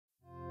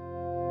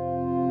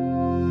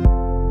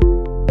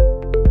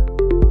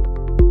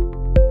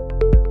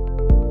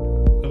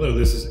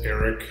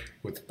Brick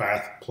with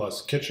Bath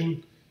Plus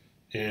Kitchen,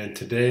 and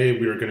today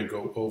we are going to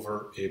go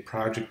over a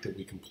project that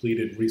we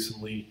completed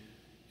recently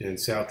in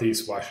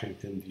Southeast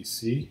Washington,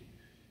 D.C.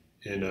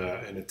 in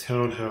a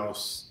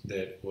townhouse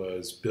that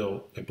was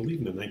built, I believe,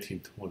 in the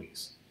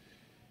 1920s.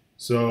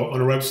 So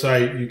on our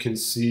website, you can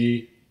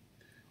see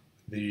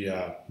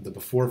the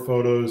before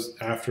photos,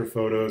 after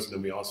photos, and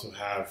then we also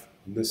have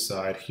on this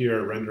side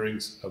here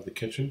renderings of the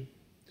kitchen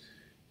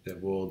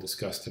that we'll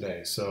discuss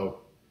today. So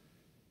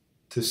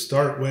to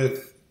start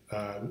with,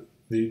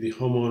 the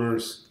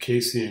homeowners,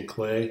 Casey and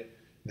Clay,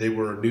 they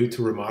were new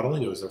to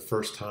remodeling. It was their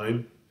first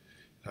time.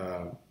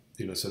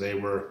 So they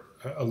were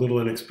a little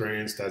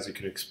inexperienced, as you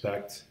can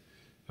expect.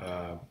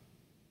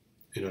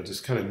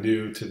 Just kind of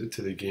new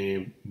to the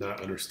game,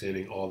 not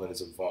understanding all that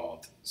is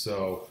involved.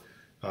 So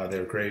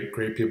they're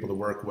great people to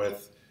work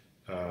with.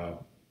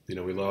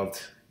 We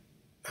loved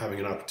having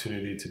an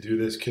opportunity to do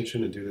this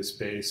kitchen and do this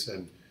space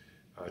and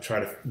try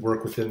to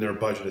work within their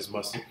budget as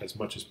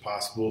much as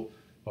possible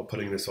while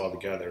putting this all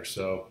together.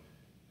 So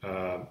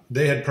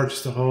they had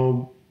purchased a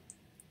home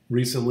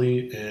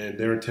recently, and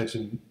their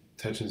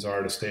intentions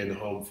are to stay in the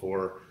home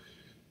for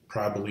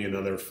probably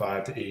another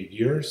 5 to 8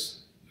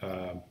 years.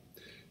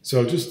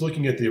 So just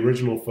looking at the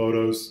original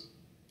photos,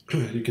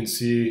 you can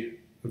see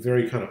a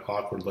very kind of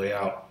awkward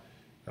layout.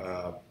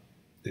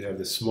 They have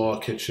this small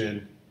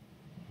kitchen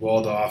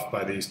walled off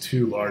by these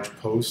two large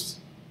posts,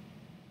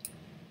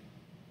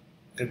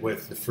 and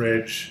with the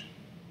fridge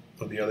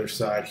on the other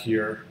side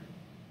here.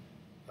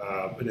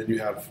 And then you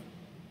have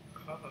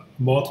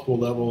multiple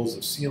levels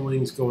of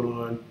ceilings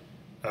going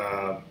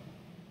on.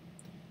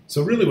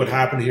 So really what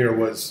happened here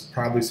was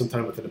probably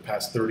sometime within the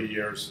past 30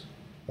 years,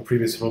 a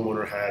previous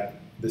homeowner had,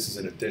 this is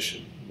an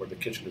addition where the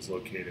kitchen is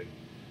located.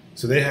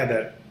 So they had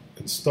that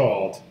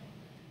installed,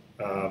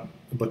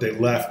 but they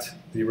left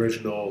the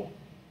original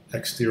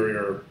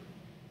exterior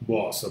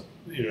wall. So,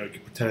 you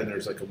can pretend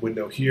there's like a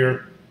window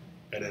here,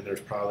 and then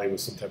there's probably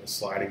was some type of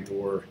sliding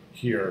door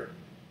here.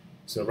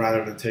 So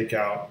rather than take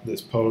out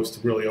this post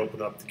to really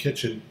open up the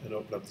kitchen and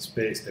open up the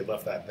space, they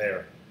left that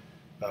there.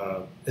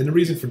 And the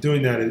reason for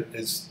doing that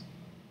is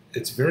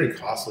it's very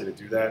costly to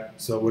do that.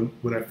 So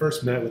when I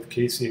first met with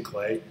Casey and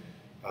Clay,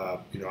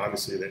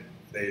 obviously it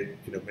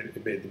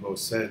made the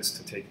most sense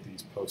to take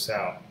these posts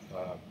out.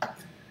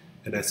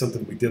 And that's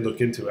something we did look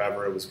into.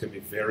 However, it was going to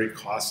be very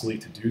costly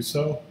to do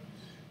so.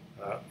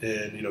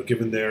 And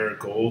given their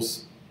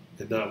goals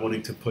and not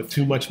wanting to put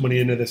too much money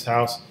into this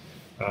house,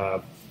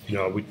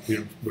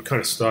 we're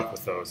kind of stuck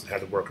with those and had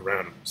to work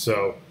around them.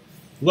 So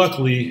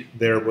luckily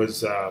there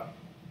was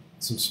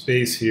some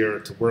space here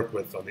to work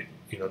with on the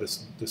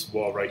this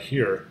wall right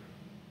here,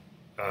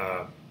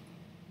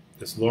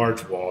 this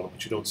large wall,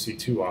 which you don't see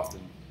too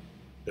often,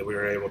 that we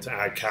were able to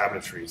add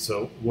cabinetry.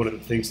 So one of the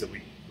things that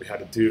we had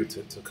to do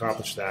to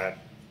accomplish that,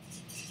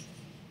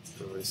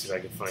 let me see if I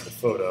can find the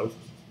photo,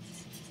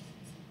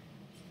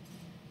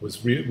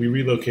 was we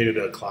relocated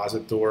a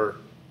closet door,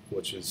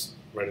 which is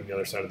right on the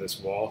other side of this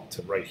wall,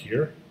 to right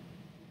here.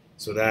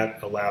 So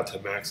that allowed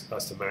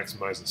us to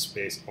maximize the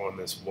space on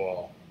this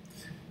wall.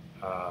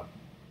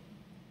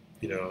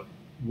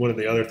 One of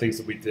the other things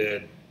that we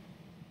did,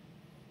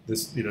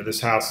 this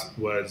house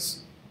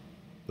was,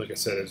 like I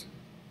said, there's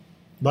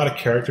a lot of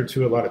character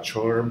to it, a lot of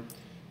charm.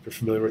 If you're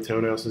familiar with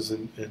townhouses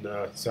in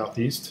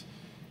Southeast.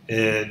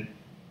 And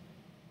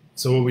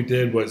so what we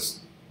did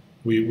was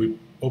we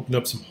opened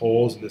up some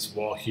holes in this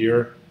wall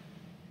here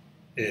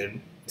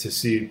and to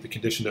see the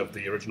condition of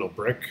the original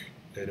brick,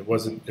 and it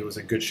was in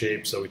good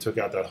shape. So we took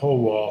out that whole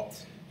wall,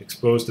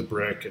 exposed the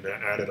brick, and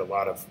that added a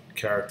lot of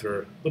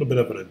character, a little bit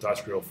of an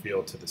industrial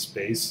feel to the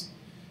space.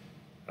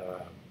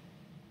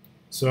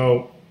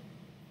 So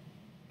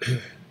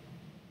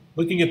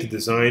looking at the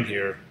design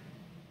here,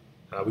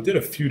 we did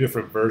a few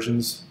different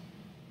versions,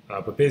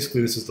 but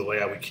basically this is the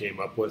layout we came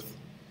up with.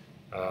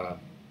 To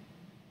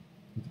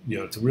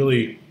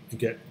really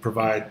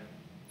provide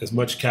as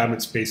much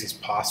cabinet space as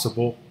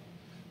possible,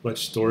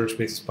 much storage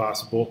space as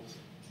possible,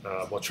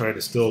 while trying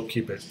to still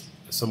keep it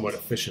a somewhat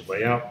efficient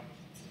layout.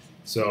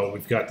 So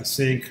we've got the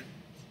sink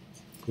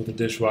with the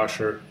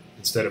dishwasher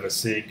instead of a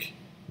sink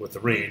with the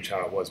range,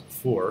 how it was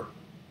before,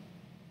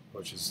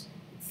 which is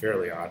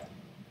fairly odd.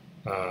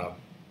 And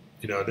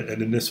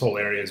then this whole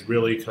area is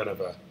really kind of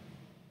a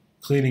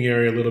cleaning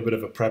area, a little bit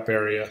of a prep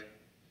area.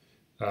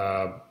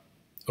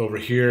 Over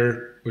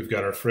here, we've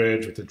got our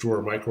fridge with the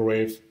drawer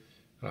microwave.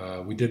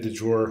 We did the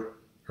drawer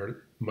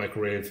or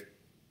microwave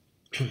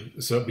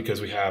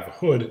because we have a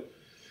hood,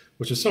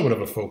 which is somewhat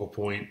of a focal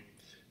point.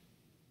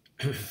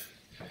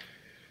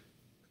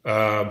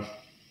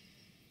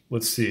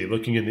 Let's see,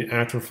 looking in the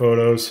after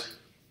photos,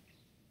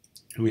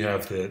 we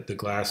have the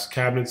glass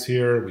cabinets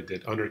here. We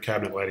did under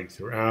cabinet lighting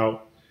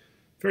throughout.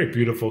 Very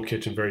beautiful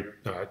kitchen, very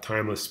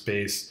timeless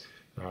space.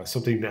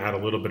 Something to add a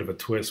little bit of a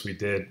twist, we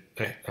did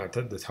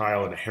the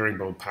tile in a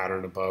herringbone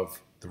pattern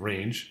above the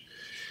range.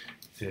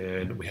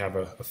 And we have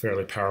a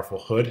fairly powerful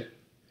hood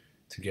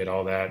to get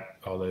all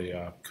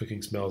the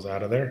cooking smells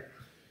out of there.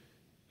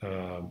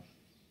 The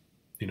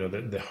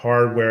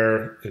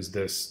hardware is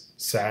this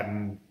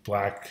satin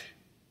black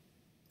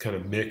kind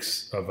of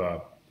mix of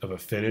a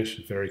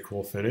finish, very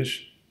cool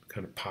finish,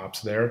 kind of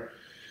pops there.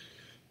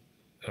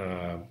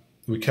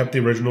 We kept the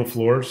original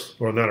floors,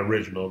 well, not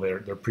original, they're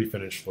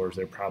pre-finished floors.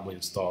 They're probably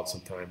installed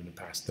sometime in the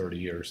past 30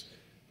 years,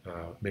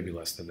 maybe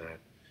less than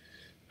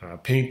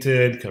that.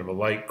 Painted, kind of a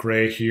light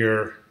gray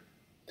here.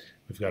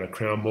 We've got a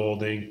crown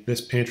molding. This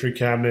pantry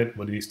cabinet,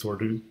 when these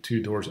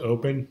two doors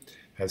open,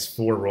 has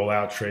 4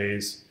 rollout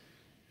trays.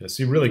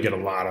 So you really get a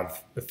lot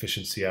of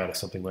efficiency out of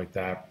something like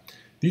that.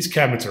 These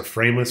cabinets are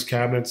frameless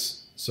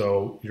cabinets,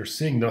 so you're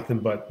seeing nothing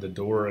but the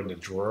door and the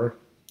drawer,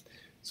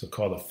 so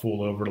called a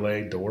full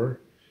overlay door.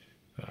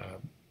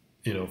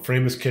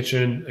 Frameless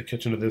kitchen, a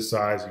kitchen of this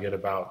size, you get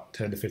about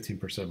 10 to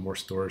 15% more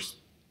storage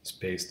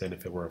space than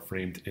if it were a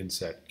framed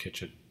inset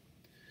kitchen.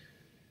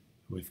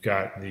 We've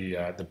got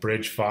the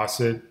bridge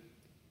faucet,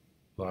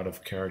 a lot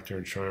of character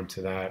and charm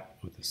to that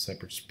with a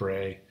separate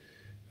spray.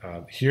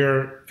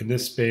 Here in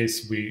this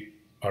space, we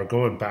are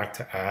going back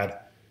to add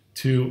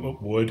 2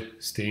 wood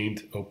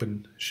stained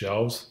open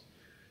shelves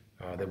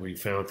that we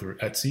found through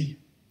Etsy,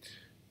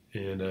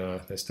 and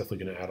that's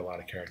definitely going to add a lot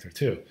of character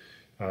too.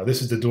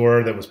 This is the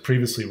door that was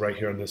previously right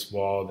here on this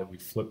wall that we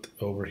flipped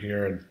over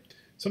here, and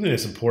something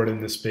that's important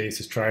in this space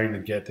is trying to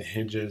get the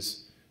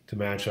hinges to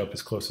match up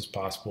as close as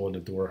possible in the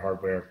door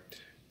hardware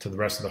to the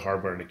rest of the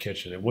hardware in the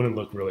kitchen. It wouldn't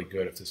look really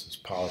good if this was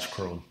polished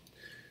chrome.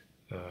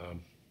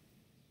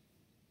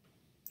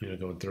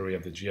 Going through, we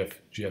have the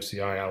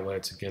GFCI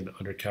outlets, again, the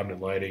under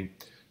cabinet lighting,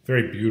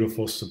 very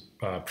beautiful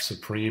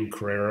Supreme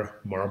Carrara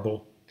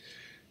marble,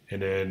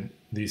 and then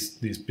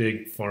these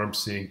big farm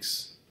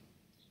sinks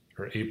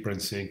or apron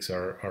sinks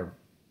are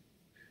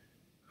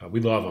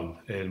we love them,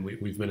 and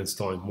we've been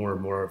installing more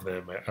and more of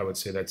them. I would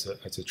say that's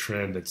a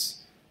trend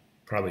that's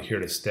probably here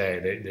to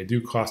stay. They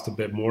do cost a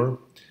bit more,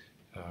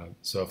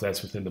 so if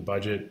that's within the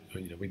budget,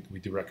 we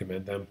do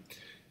recommend them.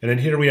 And then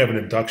here we have an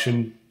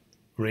induction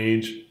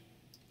range.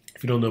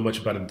 If you don't know much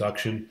about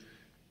induction,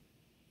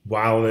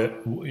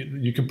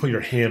 you can put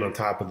your hand on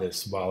top of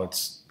this while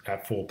it's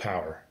at full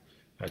power.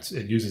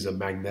 It uses a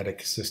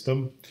magnetic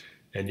system,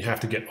 and you have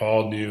to get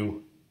all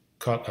new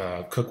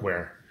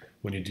cookware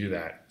when you do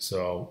that.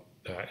 So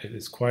it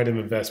is quite an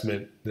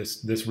investment.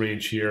 This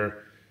range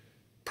here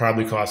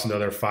probably costs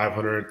another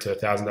 $500 to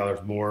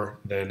 $1,000 more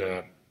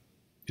than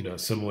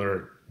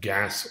similar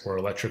gas or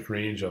electric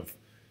range of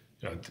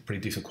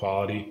pretty decent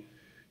quality.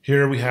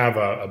 Here we have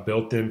a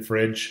built-in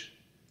fridge.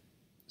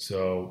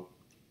 So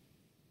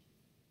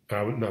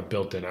not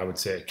built-in, I would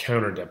say a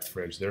counter depth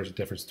fridge. There's a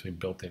difference between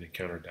built-in and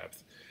counter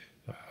depth.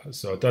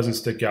 So it doesn't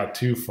stick out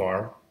too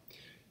far.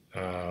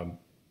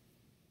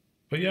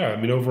 But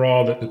yeah,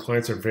 overall, the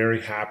clients are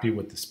very happy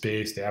with the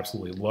space. They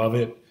absolutely love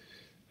it.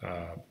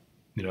 I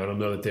don't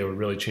know that they would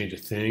really change a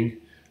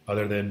thing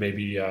other than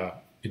maybe,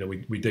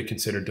 we did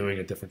consider doing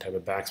a different type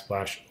of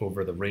backsplash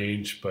over the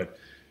range, but,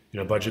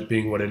 budget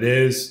being what it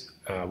is,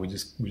 we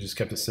just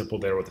kept it simple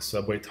there with the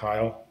subway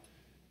tile.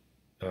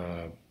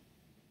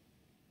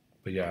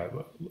 But yeah,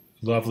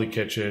 lovely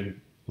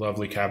kitchen,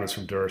 lovely cabinets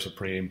from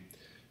Durasupreme.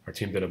 Our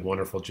team did a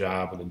wonderful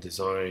job in the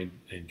design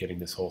and getting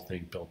this whole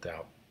thing built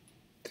out.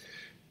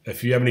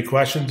 If you have any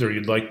questions or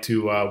you'd like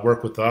to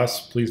work with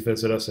us, please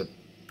visit us at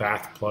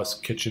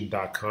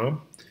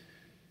bathpluskitchen.com.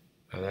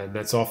 And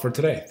that's all for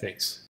today.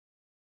 Thanks.